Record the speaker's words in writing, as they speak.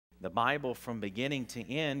the Bible from beginning to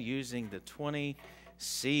end using the 20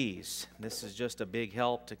 C's. This is just a big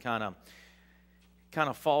help to kind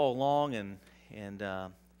of follow along and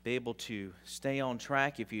be able to stay on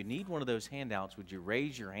track. If you need one of those handouts, would you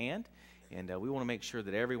raise your hand? And we want to make sure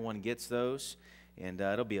that everyone gets those. And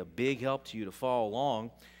it'll be a big help to you to follow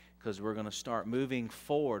along, because we're going to start moving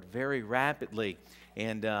forward very rapidly.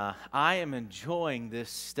 And I am enjoying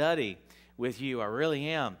this study with you. I really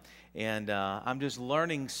am. And I'm just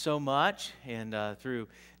learning so much, and through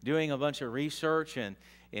doing a bunch of research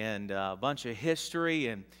and a bunch of history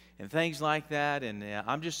and things like that. And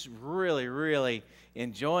I'm just really, really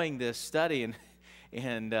enjoying this study.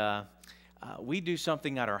 And we do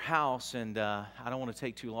something at our house, and I don't want to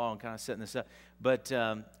take too long kind of setting this up. But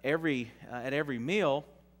at every meal,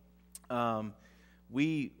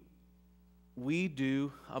 we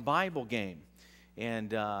do a Bible game.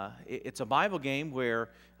 And it's a Bible game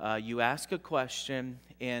where you ask a question,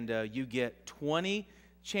 and you get 20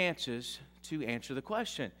 chances to answer the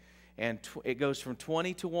question. And it goes from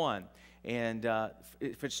 20 to 1. And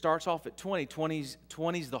if it starts off at 20,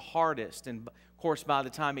 20's the hardest. And of course, by the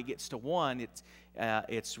time it gets to 1,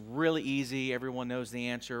 it's really easy. Everyone knows the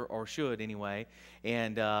answer, or should anyway.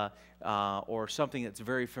 And or something that's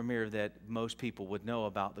very familiar that most people would know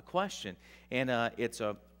about the question. And it's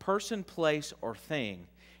a person, place, or thing.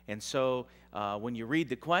 And so when you read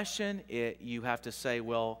the question, you have to say,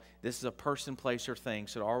 well, this is a person, place, or thing.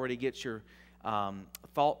 So it already gets your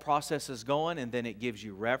thought processes going, and then it gives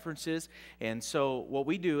you references. And so what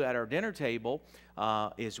we do at our dinner table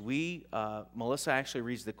is Melissa actually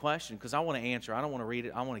reads the question, because I want to answer. I don't want to read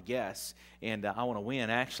it. I want to guess, and I want to win.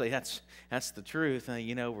 Actually, that's the truth.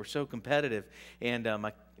 We're so competitive. And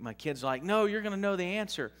my kids are like, no, you're going to know the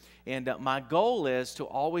answer. And my goal is to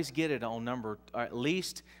always get it on number, or at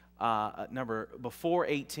least number before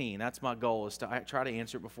 18. That's my goal, is to try to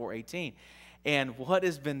answer it before 18. And what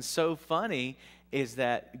has been so funny is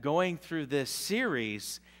that going through this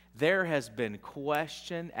series, there has been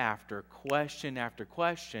question after question after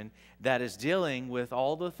question that is dealing with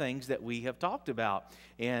all the things that we have talked about.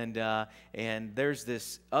 And there's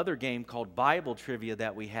this other game called Bible Trivia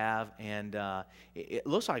that we have, and it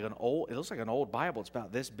looks like an old Bible. It's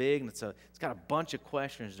about this big, and it's got a bunch of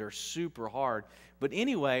questions. They're super hard. But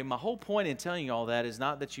anyway, my whole point in telling you all that is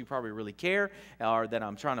not that you probably really care, or that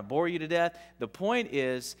I'm trying to bore you to death. The point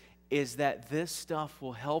is that this stuff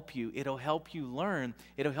will help you. It'll help you learn.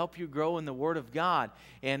 It'll help you grow in the Word of God.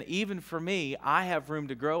 And even for me, I have room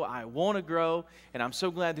to grow. I want to grow. And I'm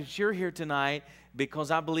so glad that you're here tonight,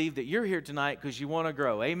 because I believe that you're here tonight because you want to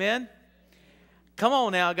grow. Amen? Come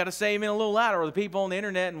on now. I've got to say amen a little louder, or the people on the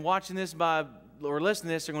internet and watching this or listening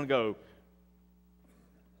to this are going to go,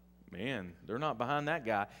 man, they're not behind that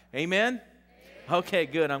guy. Amen? Okay,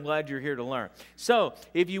 good. I'm glad you're here to learn. So,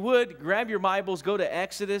 if you would, grab your Bibles, go to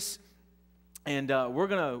Exodus, and we're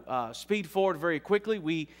going to speed forward very quickly.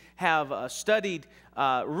 We have studied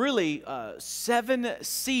really 7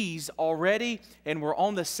 C's already, and we're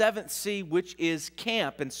on the 7th C, which is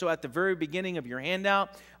camp. And so at the very beginning of your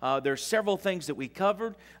handout, there's several things that we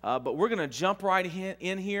covered, but we're going to jump right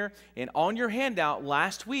in here. And on your handout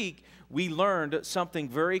last week, we learned something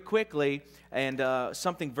very quickly and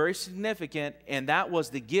something very significant, and that was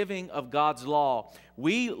the giving of God's law.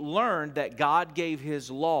 We learned that God gave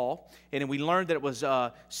His law, and we learned that it was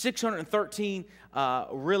 613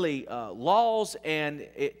 laws, and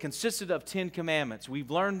it consisted of 10 commandments.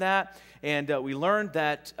 We've learned that, and we learned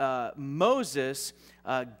that Moses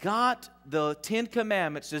got the 10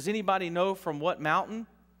 commandments. Does anybody know from what mountain?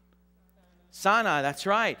 Sinai, that's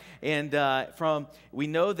right. And we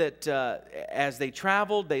know that as they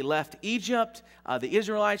traveled, they left Egypt. The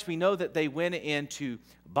Israelites, we know that they went into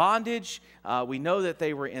bondage. We know that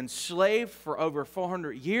they were enslaved for over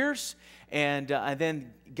 400 years. And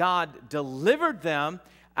then God delivered them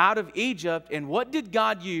out of Egypt. And what did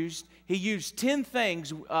God use? He used 10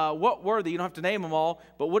 things. What were they? You don't have to name them all.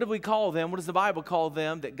 But what do we call them? What does the Bible call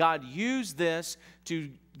them? That God used this to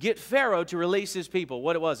get Pharaoh to release his people.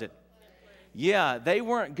 What was it? Yeah, they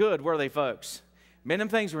weren't good, were they, folks? Man, them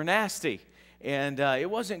things were nasty. And it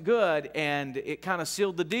wasn't good, and it kind of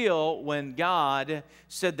sealed the deal when God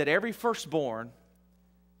said that every firstborn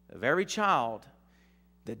of every child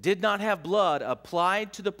that did not have blood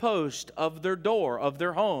applied to the post of their door, of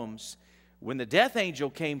their homes, when the death angel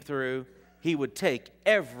came through, he would take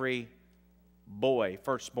every boy,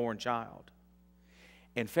 firstborn child.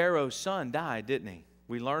 And Pharaoh's son died, didn't he?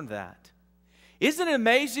 We learned that. Isn't it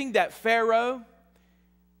amazing that Pharaoh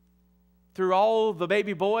threw all the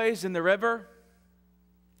baby boys in the river?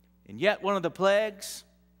 And yet one of the plagues,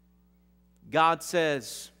 God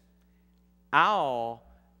says, I'll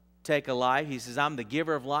take a life. He says, I'm the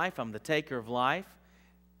giver of life. I'm the taker of life.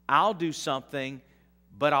 I'll do something,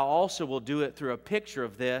 but I also will do it through a picture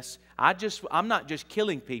of this. I'm not just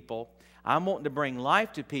killing people. I'm wanting to bring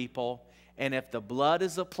life to people, and if the blood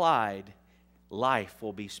is applied, life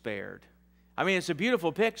will be spared. I mean, it's a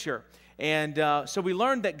beautiful picture. And so we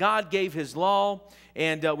learned that God gave His law,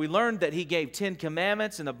 and we learned that He gave 10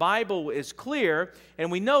 commandments, and the Bible is clear,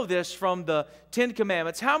 and we know this from the 10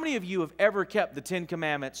 commandments. How many of you have ever kept the 10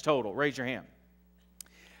 commandments total? Raise your hand.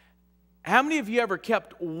 How many of you ever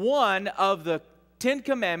kept one of the 10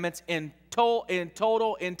 commandments in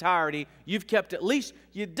total entirety? You've kept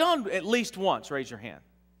you've done at least once. Raise your hand.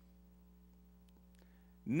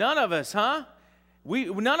 None of us, huh?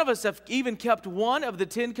 None of us have even kept one of the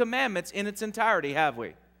 10 commandments in its entirety, have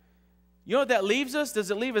we? You know what that leaves us?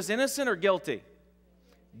 Does it leave us innocent or guilty?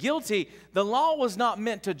 Guilty. The law was not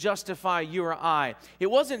meant to justify you or I.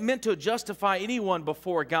 It wasn't meant to justify anyone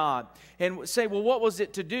before God. And say, well, what was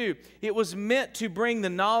it to do? It was meant to bring the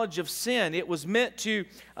knowledge of sin. It was meant to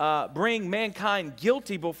bring mankind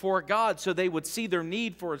guilty before God so they would see their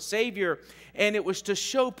need for a Savior. And it was to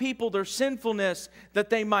show people their sinfulness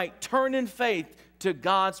that they might turn in faith to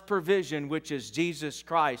God's provision, which is Jesus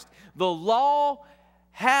Christ. The law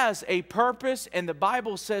has a purpose, and the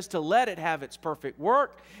Bible says to let it have its perfect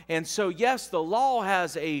work. And so, yes, the law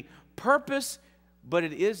has a purpose, but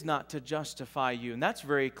it is not to justify you. And that's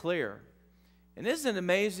very clear. And isn't it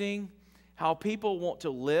amazing how people want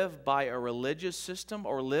to live by a religious system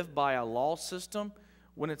or live by a law system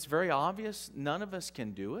when it's very obvious none of us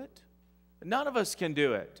can do it? None of us can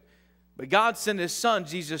do it. But God sent His Son,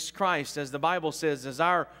 Jesus Christ, as the Bible says, as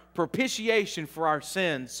our propitiation for our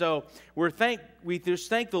sins. So we just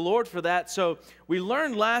thank the Lord for that. So we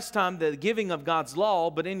learned last time the giving of God's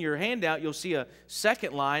law, but in your handout you'll see a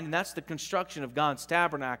second line, and that's the construction of God's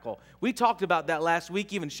tabernacle. We talked about that last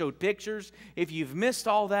week, even showed pictures. If you've missed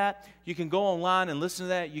all that, you can go online and listen to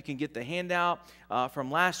that. You can get the handout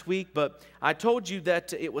from last week. But I told you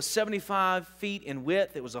that it was 75 feet in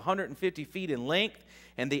width. It was 150 feet in length.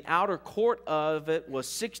 And the outer court of it was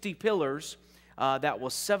 60 pillars that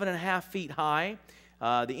was 7.5 feet high.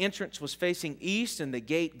 The entrance was facing east, and the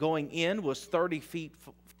gate going in was 30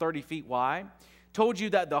 feet wide. Told you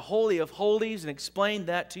that the Holy of Holies, and explained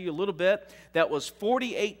that to you a little bit. That was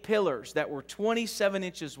 48 pillars that were 27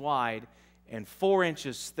 inches wide and 4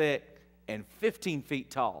 inches thick and 15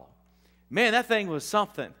 feet tall. Man, that thing was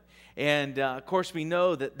something. And, of course, we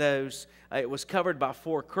know that it was covered by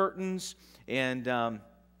 4 curtains, and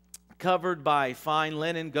covered by fine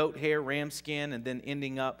linen, goat hair, ram skin, and then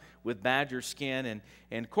ending up with badger skin.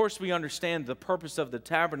 And of course, we understand the purpose of the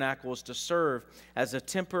tabernacle is to serve as a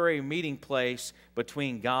temporary meeting place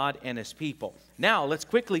between God and His people. Now, let's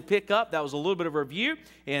quickly pick up. That was a little bit of a review.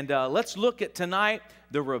 And let's look at tonight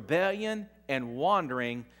the rebellion and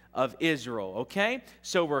wandering of Israel, okay?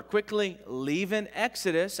 So we're quickly leaving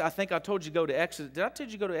Exodus. I think I told you to go to Exodus. Did I tell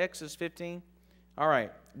you to go to Exodus 15? All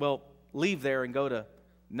right. Well, leave there and go to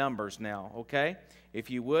Numbers now, okay? If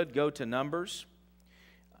you would, go to Numbers.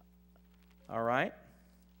 All right.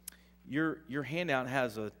 Your handout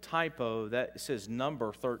has a typo that says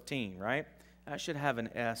number 13, right? That should have an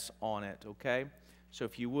S on it, okay? So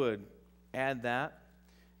if you would, add that.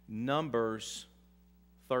 Numbers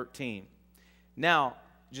 13. Now,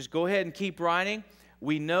 just go ahead and keep writing.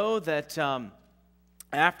 We know that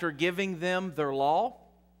after giving them their law,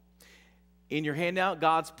 in your handout,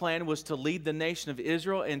 God's plan was to lead the nation of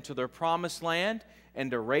Israel into their promised land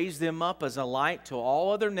and to raise them up as a light to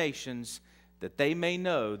all other nations that they may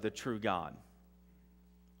know the true God.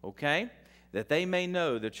 Okay? That they may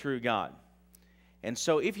know the true God. And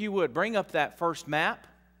so if you would, bring up that first map.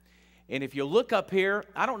 And if you look up here,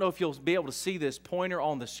 I don't know if you'll be able to see this pointer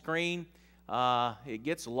on the screen. It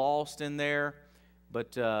gets lost in there.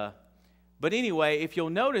 But anyway, if you'll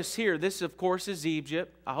notice here, this, of course, is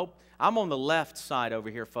Egypt. I hope I'm on the left side over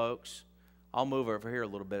here, folks. I'll move over here a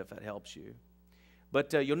little bit if that helps you.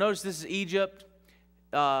 But you'll notice this is Egypt.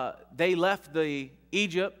 They left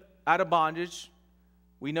Egypt out of bondage.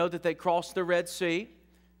 We know that they crossed the Red Sea.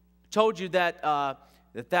 Told you that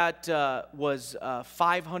was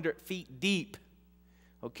 500 feet deep.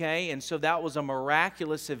 Okay, and so that was a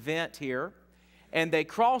miraculous event here. And they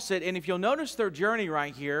cross it, and if you'll notice their journey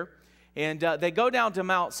right here, and they go down to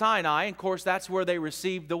Mount Sinai. And, of course, that's where they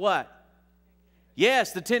received the what?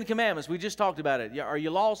 Yes, the 10 Commandments. We just talked about it. Are you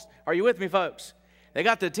lost? Are you with me, folks? They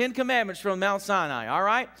got the 10 Commandments from Mount Sinai, all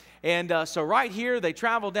right? And so right here, they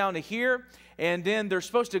travel down to here. And then they're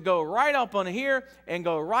supposed to go right up on here and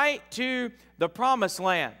go right to the Promised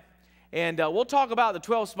Land. And we'll talk about the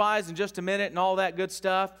 12 spies in just a minute and all that good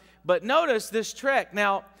stuff. But notice this trek.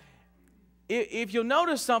 Now, if you'll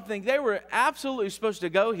notice something, they were absolutely supposed to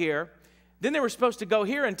go here. Then they were supposed to go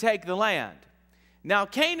here and take the land. Now,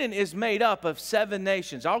 Canaan is made up of 7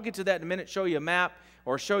 nations. I'll get to that in a minute, show you a map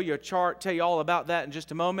or show you a chart, tell you all about that in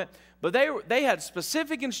just a moment. But they had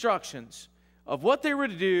specific instructions of what they were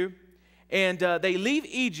to do, and they leave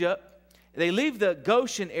Egypt. They leave the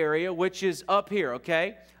Goshen area, which is up here,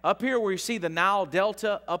 okay? Up here where you see the Nile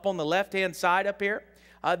Delta up on the left-hand side up here.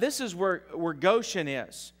 This is where Goshen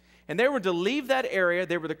is. And they were to leave that area.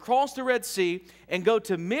 They were to cross the Red Sea and go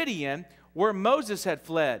to Midian, where Moses had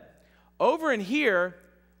fled. Over in here,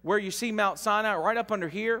 where you see Mount Sinai, right up under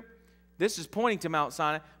here, this is pointing to Mount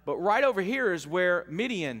Sinai, but right over here is where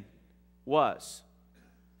Midian was.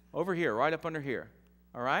 Over here, right up under here.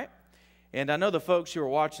 All right? And I know the folks who are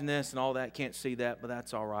watching this and all that can't see that, but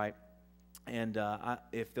that's all right. And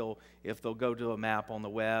if they'll go to a map on the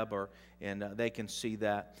web, and they can see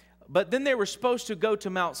that. But then they were supposed to go to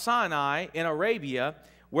Mount Sinai in Arabia,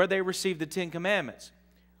 where they received the 10 Commandments.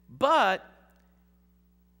 But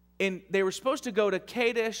they were supposed to go to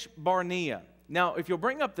Kadesh Barnea. Now, if you'll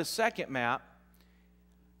bring up the second map,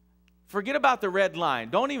 forget about the red line.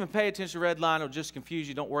 Don't even pay attention to the red line. It'll just confuse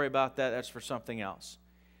you. Don't worry about that. That's for something else.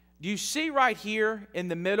 Do you see right here in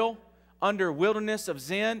the middle, under Wilderness of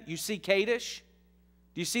Zin, you see Kadesh?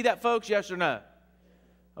 Do you see that, folks? Yes or no?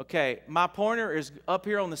 Okay, my pointer is up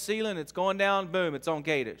here on the ceiling. It's going down. Boom, it's on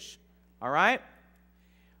Kadesh. All right?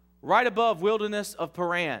 Right above Wilderness of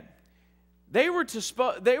Paran. They were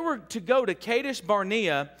to go to Kadesh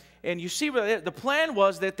Barnea, and you see the plan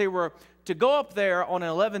was that they were to go up there on an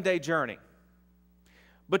 11-day journey.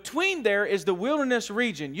 Between there is the wilderness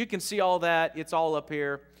region. You can see all that. It's all up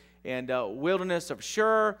here. And wilderness of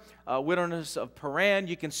Shur, wilderness of Paran.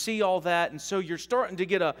 You can see all that. And so you're starting to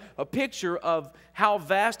get a picture of how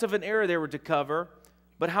vast of an area they were to cover,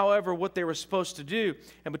 but however, what they were supposed to do.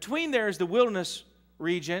 And between there is the wilderness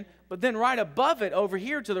region, but then right above it, over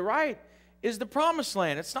here to the right, is the promised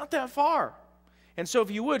land. It's not that far. And so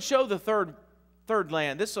if you would show the third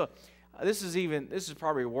land, this is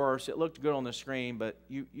probably worse. It looked good on the screen, but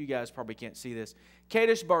you guys probably can't see this.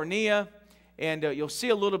 Kadesh Barnea. And you'll see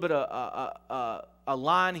a little bit of a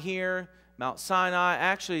line here, Mount Sinai.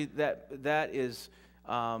 Actually, that is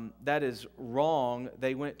wrong.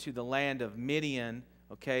 They went to the land of Midian,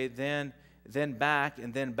 okay, then back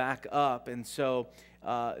and then back up. And so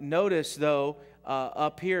notice, though,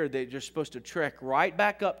 up here that you're supposed to trek right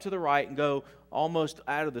back up to the right and go almost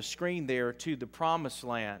out of the screen there to the promised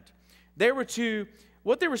land.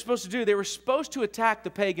 What they were supposed to do, they were supposed to attack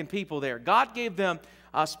the pagan people there. God gave them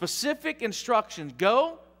specific instructions.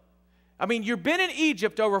 Go. I mean, you've been in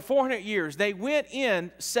Egypt over 400 years. They went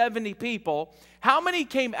in 70 people. How many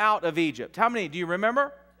came out of Egypt? How many? Do you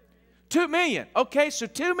remember? 2 million. Okay, so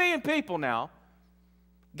 2 million people now.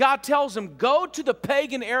 God tells them, go to the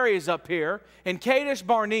pagan areas up here in Kadesh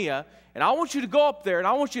Barnea, and I want you to go up there, and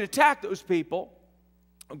I want you to attack those people.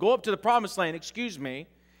 Go up to the promised land, excuse me.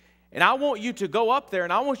 And I want you to go up there,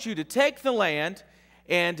 and I want you to take the land.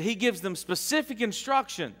 And he gives them specific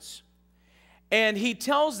instructions. And he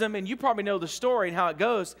tells them, and you probably know the story and how it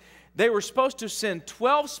goes, they were supposed to send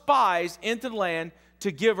 12 spies into the land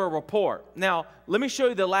to give a report. Now, let me show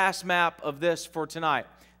you the last map of this for tonight.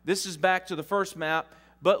 This is back to the first map.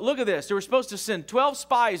 But look at this. They were supposed to send 12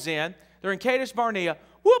 spies in. They're in Kadesh Barnea.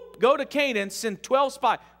 Whoop, go to Canaan, send 12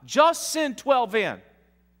 spies. Just send 12 in.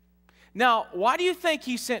 Now, why do you think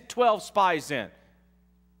he sent 12 spies in?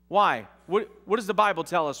 Why? What does the Bible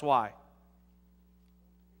tell us why?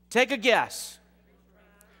 Take a guess.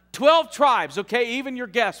 12 tribes, okay? Even your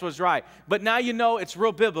guess was right. But now you know it's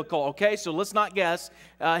real biblical, okay? So let's not guess.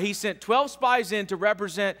 He sent 12 spies in to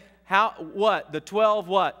represent the 12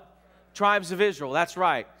 what? Tribes of Israel. That's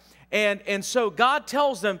right. And so God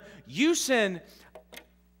tells them, you send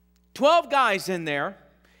 12 guys in there,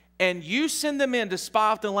 and you send them in to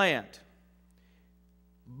spy out the land.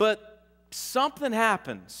 But something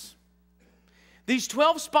happens. These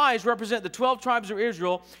 12 spies represent the 12 tribes of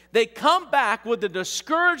Israel. They come back with a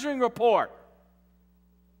discouraging report.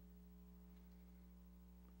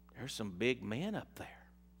 There's some big men up there.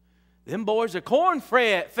 Them boys are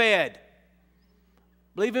corn-fed.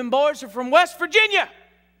 Believe them boys are from West Virginia.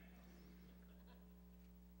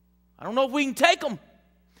 I don't know if we can take them.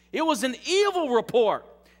 It was an evil report.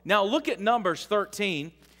 Now look at Numbers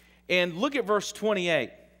 13 and look at verse 28.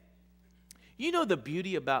 You know the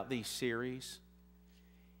beauty about these series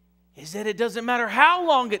is that it doesn't matter how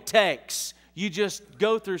long it takes. You just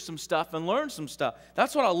go through some stuff and learn some stuff.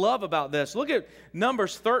 That's what I love about this. Look at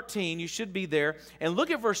Numbers 13. You should be there. And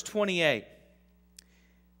look at verse 28.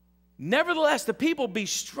 Nevertheless, the people be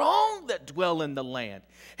strong that dwell in the land,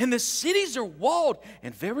 and the cities are walled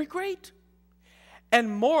and very great. And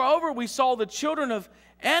moreover, we saw the children of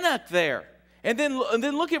Anak there. And then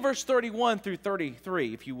look at verse 31 through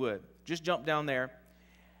 33, if you would. Just jump down there.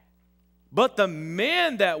 But the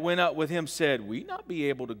men that went up with him said, we not be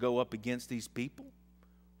able to go up against these people,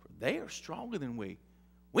 for they are stronger than we.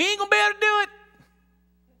 We ain't going to be able to do it.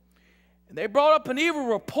 And they brought up an evil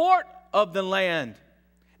report of the land.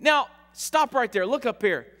 Now, stop right there. Look up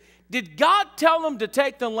here. Did God tell them to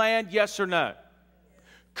take the land, yes or no?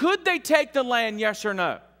 Could they take the land, yes or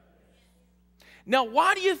no? Now,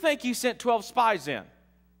 why do you think he sent 12 spies in?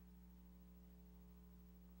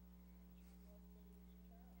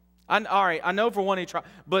 All right, I know for one he tried,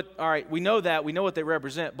 but all right, we know that. We know what they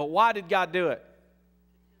represent. But why did God do it?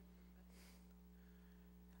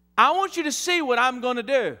 I want you to see what I'm going to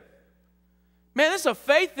do. Man, this is a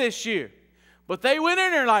faith issue. But they went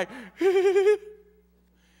in there like,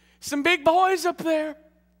 some big boys up there.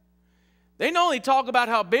 They not only talk about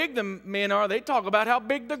how big the men are, they talk about how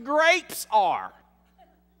big the grapes are.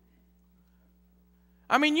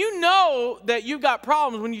 I mean, you know that you've got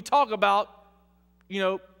problems when you talk about,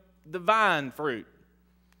 the vine fruit.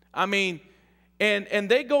 I mean, and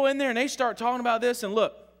they go in there and they start talking about this. And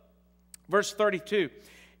look, verse 32.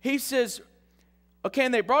 He says, okay,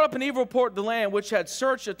 and they brought up an evil report of the land which had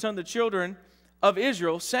searched unto the children of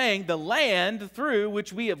Israel, saying, the land through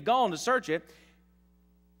which we have gone to search it,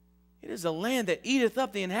 it is a land that eateth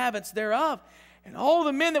up the inhabitants thereof. And all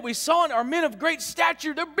the men that we saw are men of great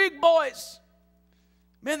stature. They're big boys.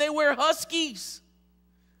 Man, they wear huskies.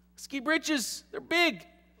 Husky breeches. They're big.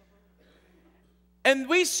 And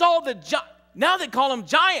we saw now they call them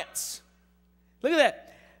giants. Look at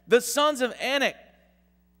that. The sons of Anak,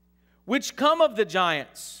 which come of the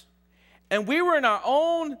giants. And we were in our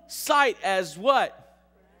own sight as what?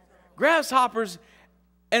 Grasshoppers.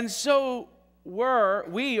 And so were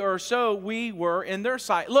we, or so we were in their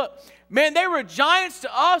sight. Look, man, they were giants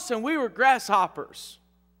to us and we were grasshoppers.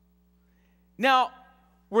 Now,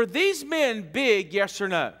 were these men big, yes or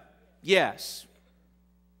no? Yes.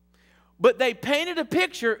 But they painted a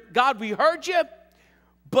picture. God, we heard you,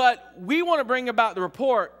 but we want to bring about the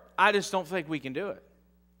report. I just don't think we can do it.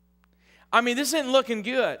 I mean, this isn't looking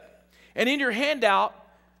good. And in your handout,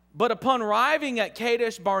 but upon arriving at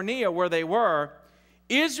Kadesh Barnea, where they were,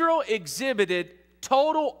 Israel exhibited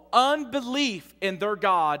total unbelief in their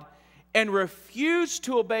God and refused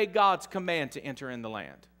to obey God's command to enter in the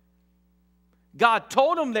land. God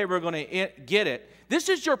told them they were going to get it. This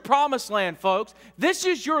is your promised land, folks. This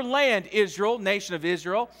is your land, Israel, nation of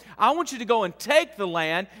Israel. I want you to go and take the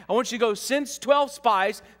land. I want you to go send 12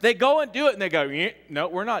 spies. They go and do it, and they go, no,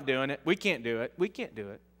 we're not doing it. We can't do it. We can't do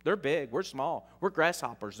it. They're big. We're small. We're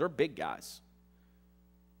grasshoppers. They're big guys.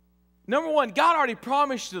 Number one, God already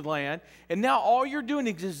promised you the land, and now all you're doing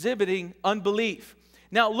is exhibiting unbelief.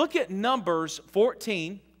 Now look at Numbers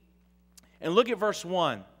 14, and look at verse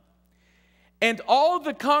 1. And all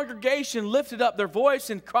the congregation lifted up their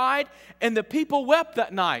voice and cried, and the people wept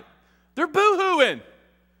that night. They're boo-hooing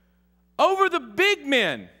over the big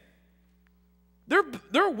men.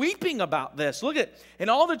 They're weeping about this. Look at it. And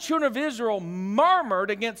all the children of Israel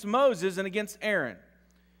murmured against Moses and against Aaron.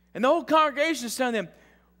 And the whole congregation said to them,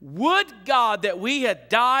 would God that we had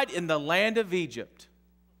died in the land of Egypt.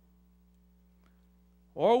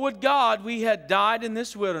 Or would God we had died in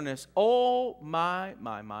this wilderness. Oh, my.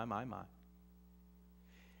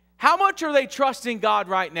 How much are they trusting God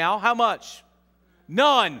right now? How much?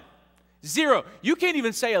 None. Zero. You can't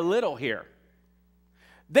even say a little here.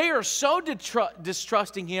 They are so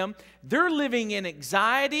distrusting Him. They're living in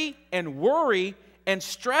anxiety and worry and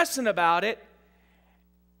stressing about it.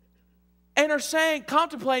 And are saying,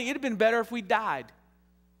 contemplating, it'd have been better if we died.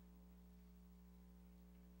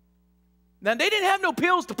 Now, they didn't have no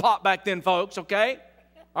pills to pop back then, folks, okay?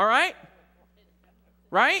 All right?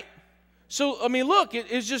 Right? So, I mean, look,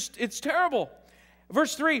 it's terrible.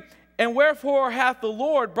 Verse 3, and wherefore hath the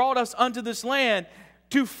Lord brought us unto this land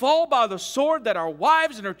to fall by the sword, that our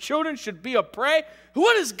wives and our children should be a prey?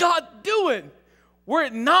 What is God doing? Were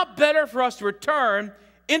it not better for us to return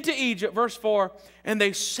into Egypt? Verse 4, and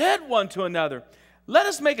they said one to another, let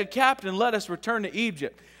us make a captain, let us return to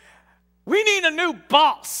Egypt. We need a new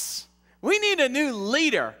boss. We need a new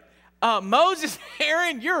leader. Moses,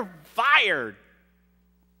 Aaron, you're fired.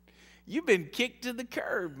 You've been kicked to the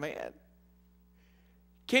curb, man.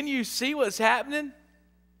 Can you see what's happening?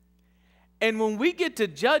 And when we get to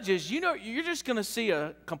Judges, you're just going to see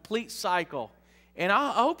a complete cycle. And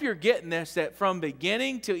I hope you're getting this, that from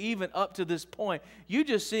beginning to even up to this point, you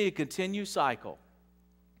just see a continued cycle.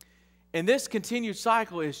 And this continued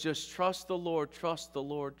cycle is just trust the Lord, trust the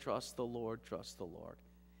Lord, trust the Lord, trust the Lord.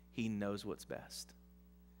 He knows what's best.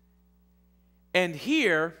 And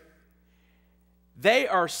here, they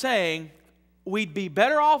are saying, we'd be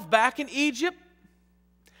better off back in Egypt.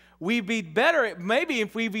 We'd be better, maybe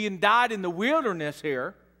if we've even died in the wilderness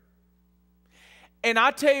here. And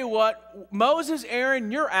I tell you what, Moses,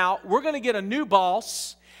 Aaron, you're out. We're going to get a new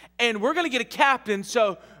boss, and we're going to get a captain.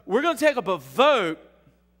 So we're going to take up a vote.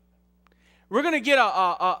 We're going to get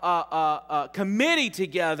a committee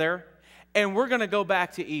together, and we're going to go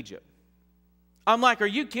back to Egypt. I'm like, are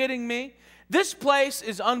you kidding me? This place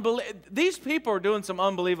is unbelievable. These people are doing some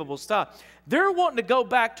unbelievable stuff. They're wanting to go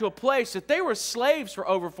back to a place that they were slaves for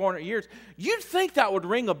over 400 years. You'd think that would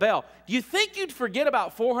ring a bell. You think you'd forget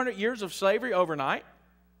about 400 years of slavery overnight?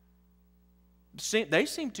 They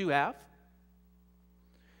seem to have.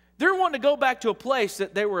 They're wanting to go back to a place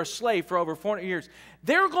that they were a slave for over 400 years.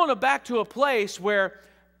 They're going back to a place where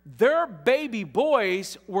their baby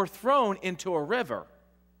boys were thrown into a river.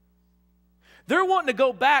 They're wanting to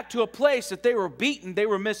go back to a place that they were beaten, they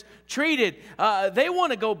were mistreated. They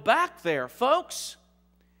want to go back there. Folks,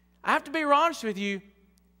 I have to be honest with you,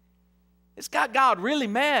 it's got God really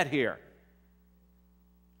mad here.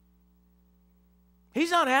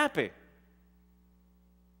 He's not happy.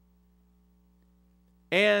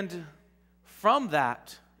 And from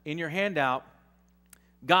that, in your handout,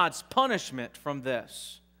 God's punishment from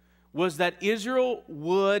this was that Israel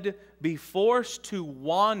would be forced to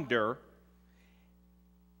wander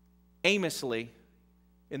aimlessly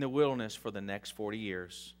in the wilderness for the next 40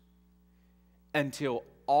 years until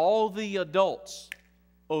all the adults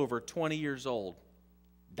over 20 years old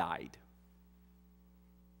died.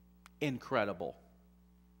 Incredible.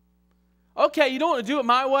 Okay, you don't want to do it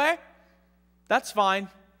my way? That's fine.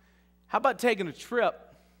 How about taking a trip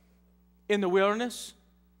in the wilderness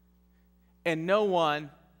and no one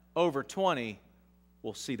over 20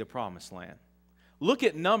 will see the promised land? Look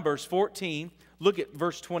at Numbers 14. Look at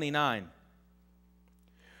verse 29.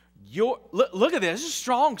 Look at this. This is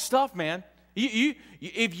strong stuff, man.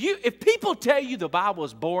 If people tell you the Bible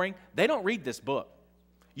is boring, they don't read this book.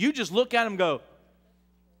 You just look at them and go,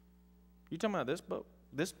 you talking about this book,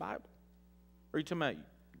 this Bible? Or are you talking about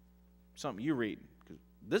something you read? Because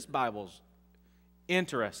this Bible's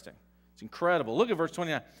interesting. It's incredible. Look at verse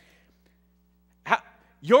 29.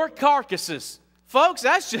 Your carcasses. Folks,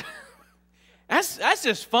 that's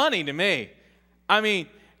just funny to me. I mean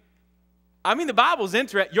the Bible's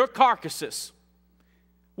interesting. Your carcasses.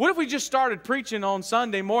 What if we just started preaching on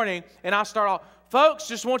Sunday morning and I start off, folks,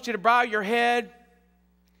 just want you to bow your head.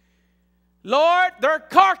 Lord, there are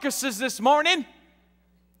carcasses this morning.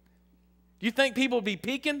 Do you think people would be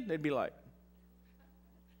peeking? They'd be like,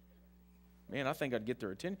 man, I think I'd get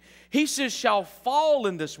their attention. He says, shall fall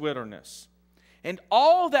in this wilderness, and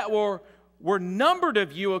all that were numbered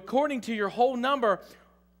of you according to your whole number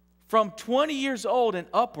from 20 years old and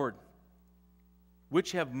upward,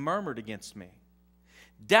 which have murmured against me.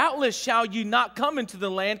 Doubtless shall you not come into the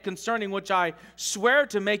land concerning which I swear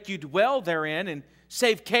to make you dwell therein, and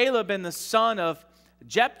save Caleb and the son of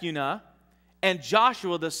Jephunneh, and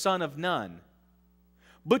Joshua the son of Nun.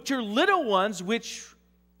 But your little ones, which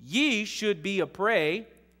ye should be a prey,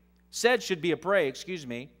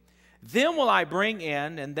 them will I bring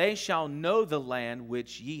in, and they shall know the land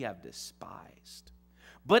which ye have despised.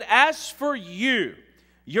 But as for you,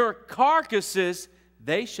 your carcasses,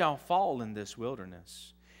 they shall fall in this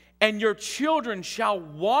wilderness, and your children shall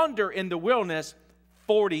wander in the wilderness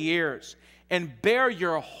 40 years, and bear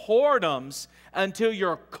your whoredoms until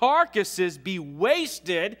your carcasses be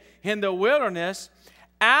wasted in the wilderness,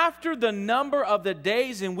 after the number of the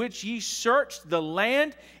days in which ye searched the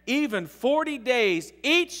land, even 40 days,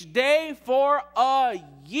 each day for a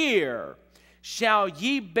year, shall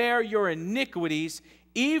ye bear your iniquities,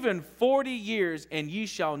 even 40 years, and ye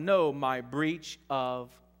shall know my breach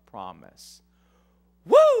of promise.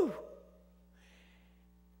 Woo!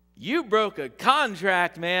 You broke a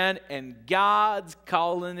contract, man, and God's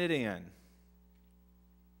calling it in.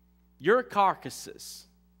 Your carcasses.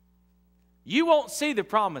 You won't see the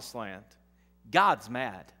promised land. God's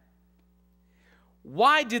mad.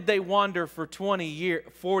 Why did they wander for 40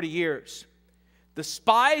 years? The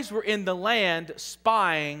spies were in the land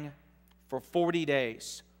spying for 40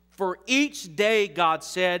 days. For each day, God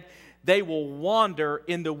said, they will wander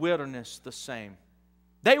in the wilderness the same.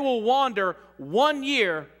 They will wander 1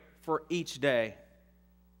 year for each day.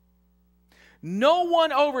 No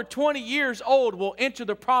one over 20 years old will enter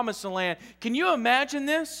the promised land. Can you imagine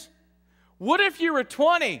this? What if you were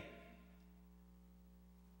 20?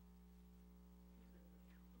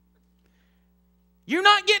 You're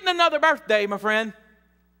not getting another birthday, my friend.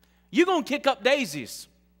 You're going to kick up daisies.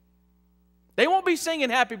 They won't be singing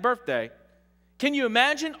happy birthday. Can you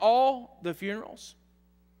imagine all the funerals?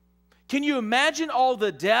 Can you imagine all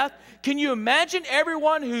the death? Can you imagine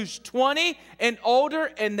everyone who's 20 and older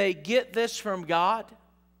and they get this from God?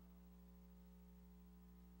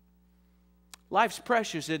 Life's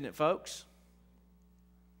precious, isn't it, folks?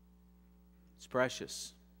 It's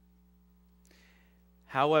precious.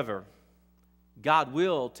 However, God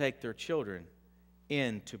will take their children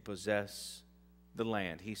in to possess the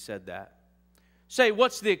land. He said that. Say,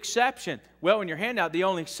 what's the exception? Well, in your handout, the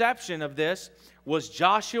only exception of this was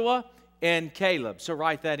Joshua and Caleb. So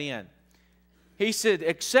write that in. He said,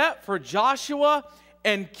 except for Joshua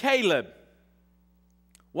and Caleb.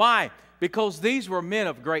 Why? Because these were men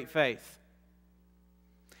of great faith.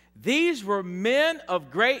 These were men of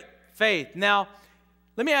great faith. Now,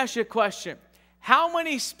 let me ask you a question. How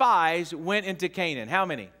many spies went into Canaan? How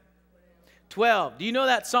many? 12. Do you know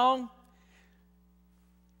that song?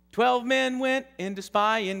 12 men went in to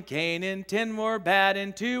spy in Canaan. 10 were bad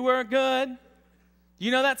and 2 were good. Do you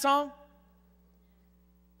know that song?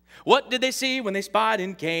 What did they see when they spied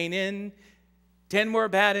in Canaan? 10 were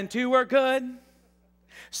bad and 2 were good.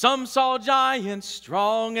 Some saw giants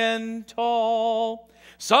strong and tall.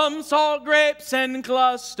 Some saw grapes and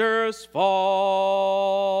clusters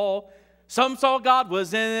fall. Some saw God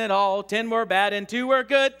was in it all. 10 were bad and 2 were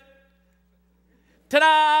good.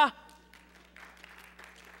 Ta-da!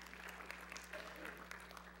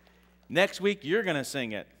 Next week, you're going to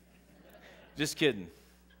sing it. Just kidding.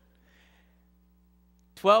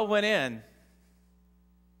 12 went in.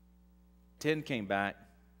 10 came back.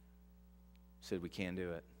 Said, we can't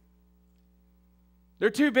do it. They're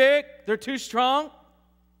too big. They're too strong.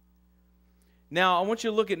 Now, I want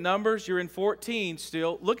you to look at Numbers. You're in 14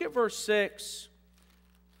 still. Look at verse 6.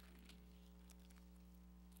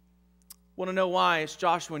 Want to know why it's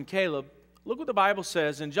Joshua and Caleb? Look what the Bible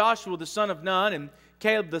says. And Joshua the son of Nun and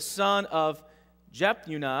Caleb the son of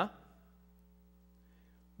Jephunneh,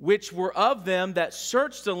 which were of them that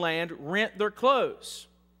searched the land, rent their clothes.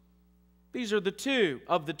 These are the 2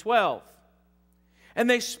 of the 12. And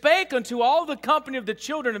they spake unto all the company of the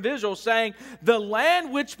children of Israel, saying, the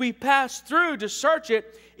land which we passed through to search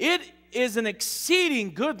it, it is an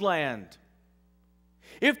exceeding good land.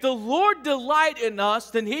 If the Lord delight in us,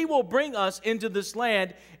 then he will bring us into this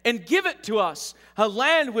land and give it to us, a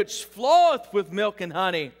land which floweth with milk and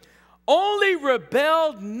honey. Only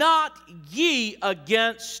rebel not ye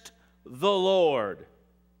against the Lord.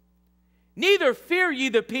 Neither fear ye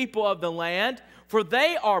the people of the land, for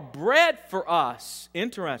they are bread for us.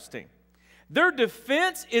 Interesting. Their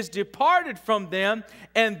defense is departed from them,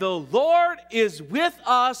 and the Lord is with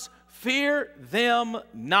us. Fear them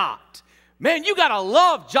not. Man, you got to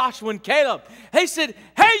love Joshua and Caleb. They said,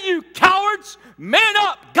 hey, you cowards, man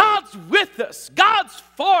up. God's with us. God's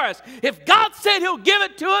for us. If God said he'll give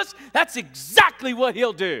it to us, that's exactly what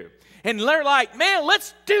he'll do. And they're like, man,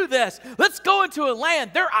 let's do this. Let's go into a land.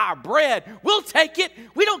 They're our bread. We'll take it.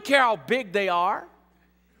 We don't care how big they are.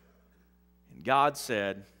 And God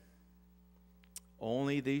said,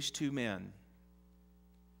 only these 2 men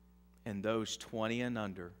and those 20 and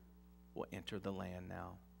under will enter the land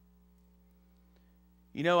now.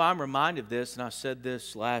 You know, I'm reminded of this, and I said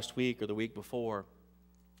this last week or the week before.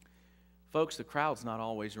 Folks, the crowd's not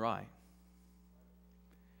always right.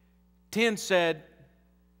 10 said,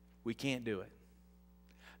 we can't do it.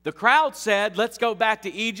 The crowd said, let's go back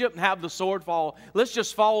to Egypt and have the sword fall. Let's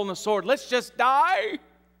just fall on the sword. Let's just die.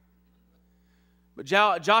 But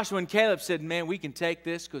Joshua and Caleb said, man, we can take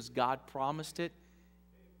this because God promised it.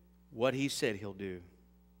 What he said he'll do.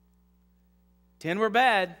 10 were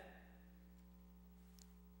bad.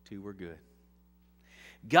 2 were good.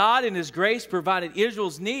 God in his grace provided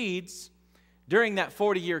Israel's needs during that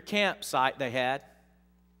 40-year campsite they had.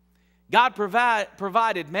 God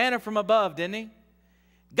provided manna from above, didn't he?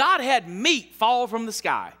 God had meat fall from the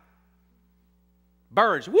sky.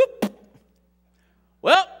 Birds, whoop.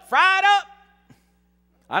 Well, fry it up.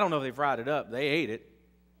 I don't know if they fried it up. They ate it.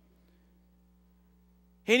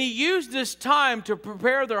 And he used this time to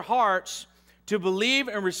prepare their hearts to believe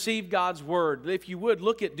and receive God's word. If you would,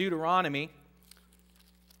 look at Deuteronomy.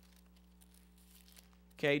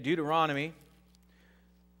 Okay, Deuteronomy.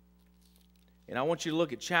 And I want you to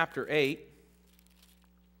look at chapter 8.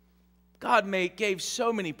 God gave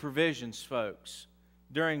so many provisions, folks,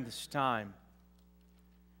 during this time.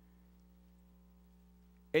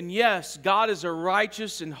 And yes, God is a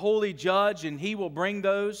righteous and holy judge, and he will bring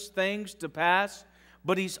those things to pass.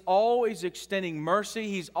 But He's always extending mercy.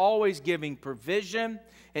 He's always giving provision.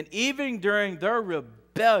 And even during their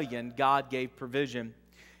rebellion, God gave provision.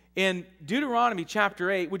 In Deuteronomy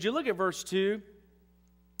chapter 8, would you look at verse 2?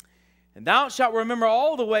 And thou shalt remember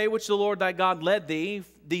all the way which the Lord thy God led thee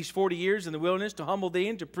these 40 years in the wilderness, to humble thee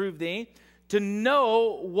and to prove thee, to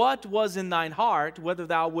know what was in thine heart, whether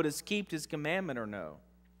thou wouldest keep His commandment or no.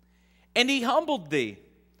 And He humbled thee,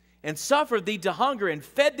 and suffered thee to hunger, and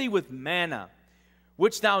fed thee with manna,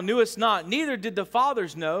 which thou knewest not, neither did the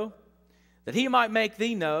fathers know, that He might make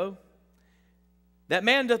thee know that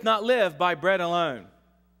man doth not live by bread alone,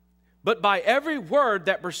 but by every word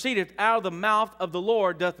that proceedeth out of the mouth of the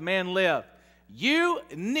Lord doth man live. You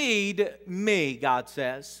need me, God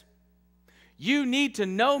says. You need to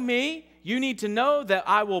know me. You need to know that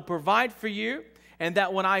I will provide for you, and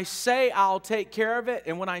that when I say I'll take care of it,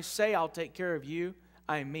 and when I say I'll take care of you,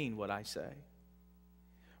 I mean what I say.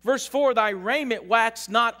 Verse 4, thy raiment waxed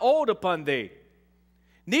not old upon thee,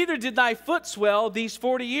 neither did thy foot swell these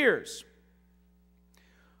 40 years.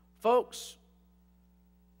 Folks,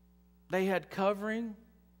 they had covering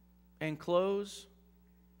and clothes,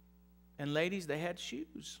 and ladies, they had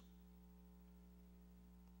shoes.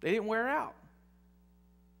 They didn't wear out.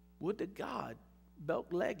 Would to God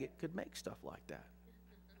Belk Leggett could make stuff like that,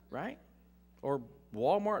 right? Or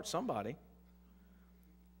Walmart, somebody.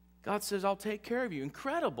 God says, I'll take care of you.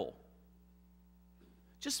 Incredible.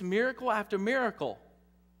 Just miracle after miracle.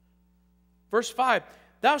 Verse 5,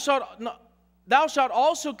 thou shalt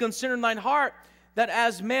also consider in thine heart that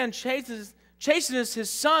as man chasteneth his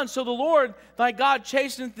son, so the Lord thy God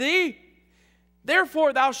chasteneth thee.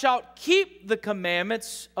 Therefore thou shalt keep the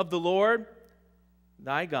commandments of the Lord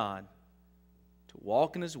thy God, to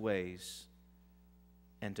walk in His ways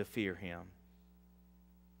and to fear Him.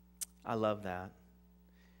 I love that.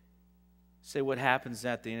 Say what happens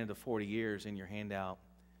at the end of the 40 years in your handout.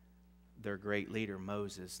 Their great leader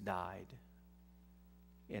Moses died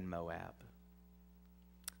in Moab.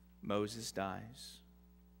 Moses dies.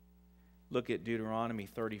 Look at Deuteronomy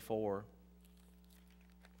 34.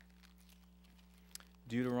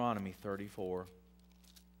 Deuteronomy 34.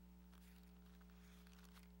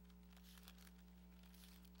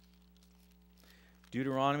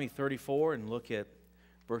 Deuteronomy 34, and look at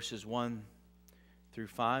verses 1 through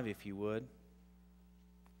 5, if you would.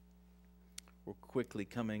 We're quickly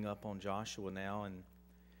coming up on Joshua now. And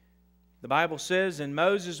the Bible says, and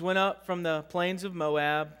Moses went up from the plains of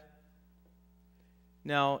Moab.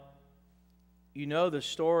 Now, you know the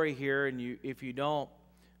story here, and if you don't,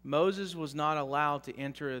 Moses was not allowed to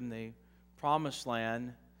enter in the promised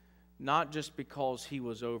land, not just because he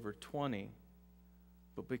was over 20,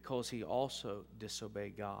 but because he also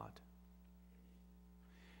disobeyed God.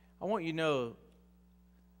 I want you to know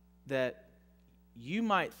that you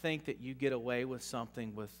might think that you get away with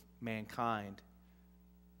something with mankind,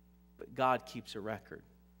 but God keeps a record.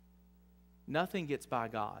 Nothing gets by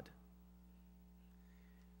God.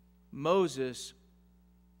 Moses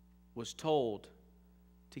was told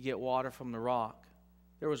to get water from the rock.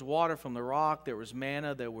 There was water from the rock, there was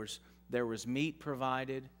manna, there was meat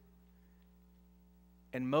provided.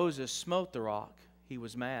 And Moses smote the rock. He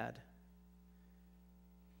was mad.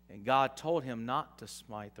 And God told him not to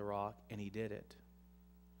smite the rock, and he did it.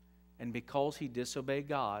 And because he disobeyed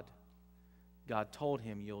God, God told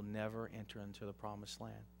him, you'll never enter into the promised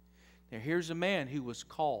land. Now here's a man who was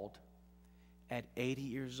called at 80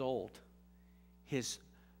 years old. His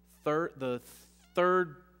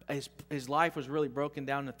life was really broken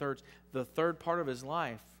down into thirds. The third part of his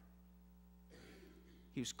life,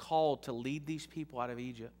 he was called to lead these people out of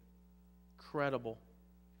Egypt. Incredible.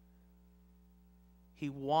 He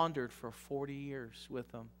wandered for 40 years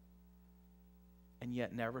with them and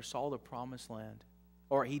yet never saw the promised land.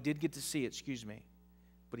 Or he did get to see it,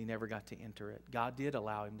 but he never got to enter it. God did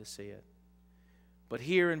allow him to see it. But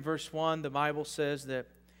here in verse 1, the Bible says that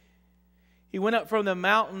he went up from the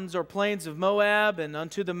mountains or plains of Moab and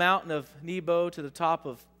unto the mountain of Nebo to the top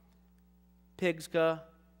of Pisgah.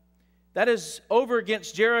 That is over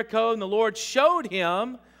against Jericho, and the Lord showed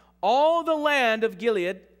him all the land of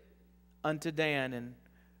Gilead unto Dan and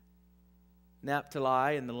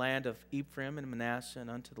Naphtali, and the land of Ephraim and Manasseh, and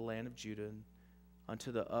unto the land of Judah, and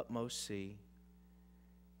unto the utmost sea.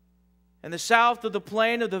 And the south of the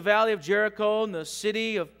plain of the valley of Jericho, and the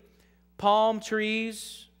city of palm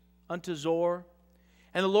trees, unto Zor.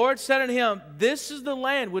 And the Lord said unto him, this is the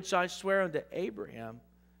land which I swear unto Abraham,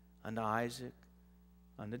 unto Isaac,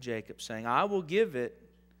 unto Jacob, saying, I will give it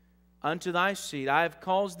unto thy seed. I have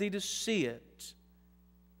caused thee to see it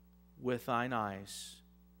with thine eyes,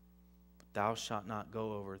 but thou shalt not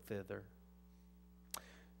go over thither.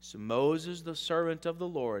 So Moses, the servant of the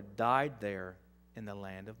Lord, died there in the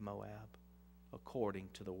land of Moab, according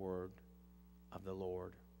to the word of the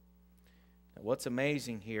Lord. Now, what's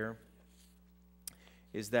amazing here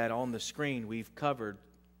is that on the screen we've covered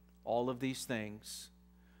all of these things.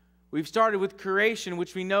 We've started with creation,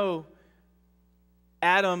 which we know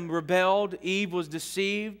Adam rebelled, Eve was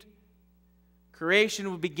deceived.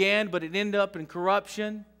 Creation began, but it ended up in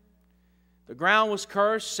corruption. The ground was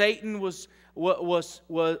cursed. Satan was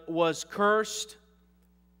cursed.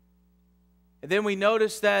 And then we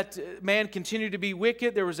noticed that man continued to be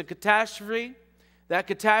wicked. There was a catastrophe. That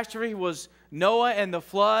catastrophe was Noah and the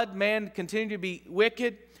flood. Man continued to be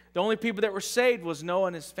wicked. The only people that were saved was Noah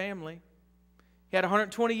and his family. He had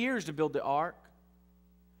 120 years to build the ark.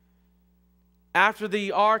 After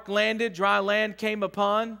the ark landed, dry land came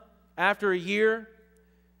upon. After a year,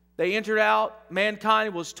 they entered out.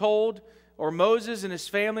 Mankind was told, or Moses and his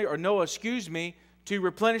family, or Noah, to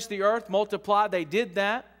replenish the earth, multiply. They did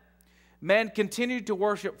that. Man continued to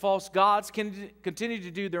worship false gods, continued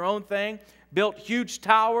to do their own thing, built huge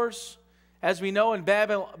towers. As we know in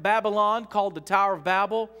Babylon, called the Tower of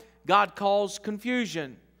Babel, God caused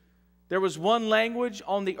confusion. There was one language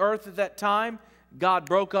on the earth at that time. God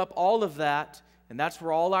broke up all of that, and that's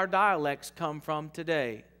where all our dialects come from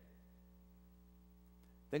today.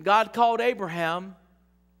 Then God called Abraham,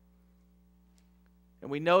 and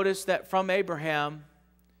we notice that from Abraham,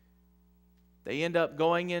 they end up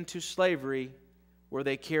going into slavery where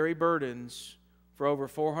they carry burdens for over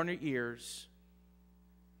 400 years.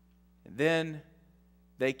 And then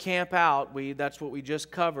they camp out. That's what we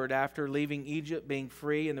just covered after leaving Egypt, being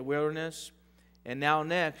free in the wilderness. And now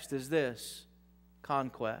next is this,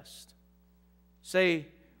 conquest. Say,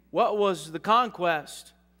 what was the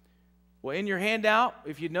conquest? Well, in your handout,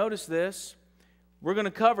 if you notice this, we're going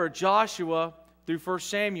to cover Joshua through 1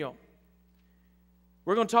 Samuel.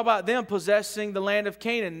 We're going to talk about them possessing the land of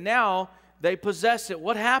Canaan. Now they possess it.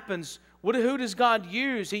 What happens? Who does God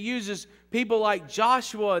use? He uses people like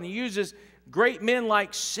Joshua, and He uses great men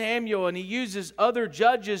like Samuel, and He uses other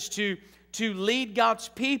judges to lead God's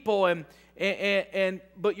people.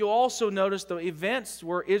 But you'll also notice the events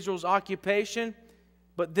were Israel's occupation,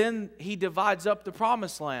 but then He divides up the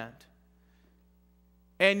promised land.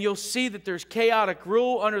 And you'll see that there's chaotic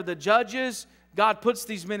rule under the judges. God puts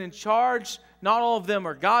these men in charge. Not all of them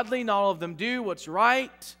are godly. Not all of them do what's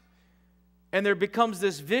right. And there becomes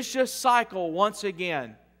this vicious cycle once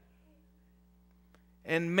again.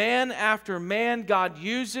 And man after man God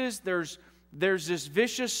uses, there's this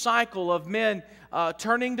vicious cycle of men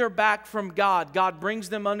turning their back from God. God brings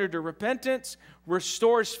them under to repentance,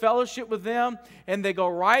 restores fellowship with them, and they go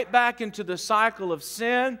right back into the cycle of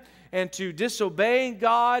sin and to disobeying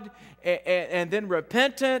God, and then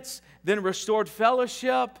repentance, then restored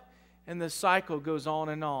fellowship, and the cycle goes on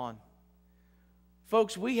and on.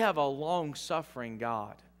 Folks, we have a long-suffering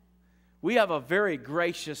God. We have a very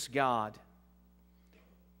gracious God.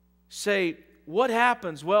 Say, what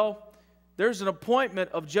happens? Well, there's an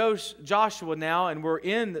appointment of Joshua now, and we're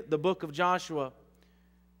in the book of Joshua.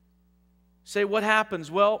 Say, what happens?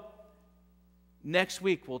 Well, next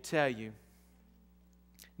week we'll tell you.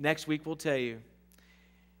 Next week we'll tell you.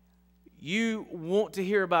 You want to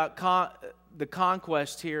hear about the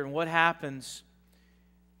conquest here and what happens.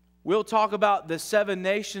 We'll talk about the 7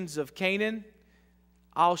 nations of Canaan.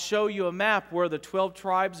 I'll show you a map where the 12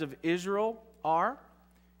 tribes of Israel are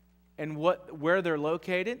and where they're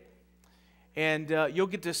located. And you'll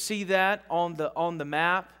get to see that on the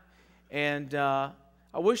map. And I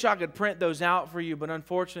wish I could print those out for you, but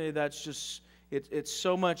unfortunately that's just it's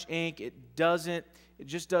so much ink.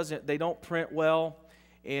 They don't print well.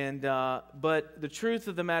 And but the truth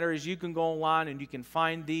of the matter is you can go online and you can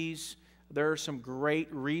find these. There are some great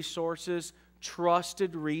resources,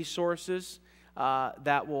 trusted resources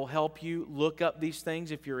that will help you look up these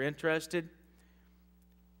things if you're interested.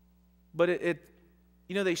 But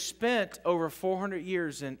they spent over 400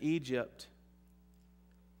 years in Egypt.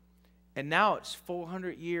 And now it's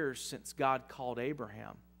 400 years since God called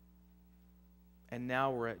Abraham. And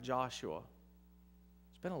now we're at Joshua.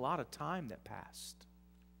 It's been a lot of time that passed.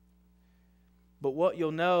 But what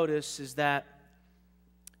you'll notice is that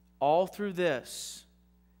all through this,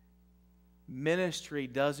 ministry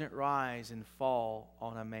doesn't rise and fall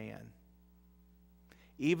on a man.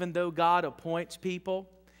 Even though God appoints people,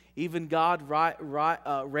 even God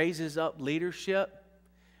raises up leadership,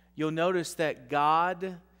 you'll notice that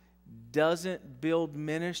God doesn't build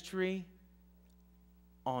ministry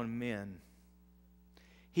on men.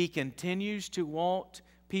 He continues to want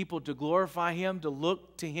people to glorify Him, to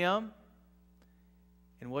look to Him.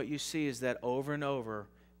 And what you see is that over and over,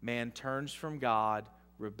 man turns from God,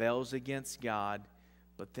 rebels against God,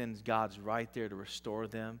 but then God's right there to restore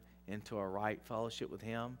them into a right fellowship with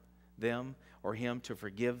Him to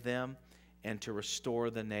forgive them and to restore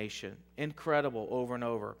the nation. Incredible, over and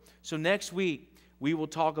over. So next week, we will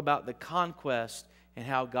talk about the conquest and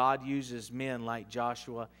how God uses men like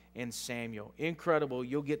Joshua and Samuel. Incredible.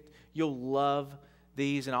 You'll love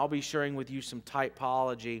these, and I'll be sharing with you some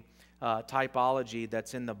typology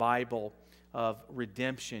that's in the Bible of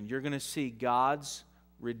redemption. You're going to see God's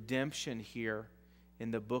redemption here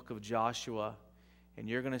in the book of Joshua, and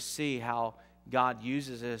you're going to see how God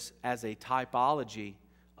uses this as a typology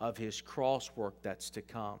of His cross work that's to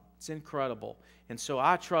come. It's incredible. And so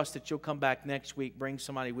I trust that you'll come back next week, bring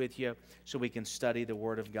somebody with you so we can study the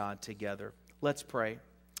Word of God together. Let's pray.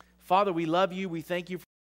 Father, we love you. We thank you for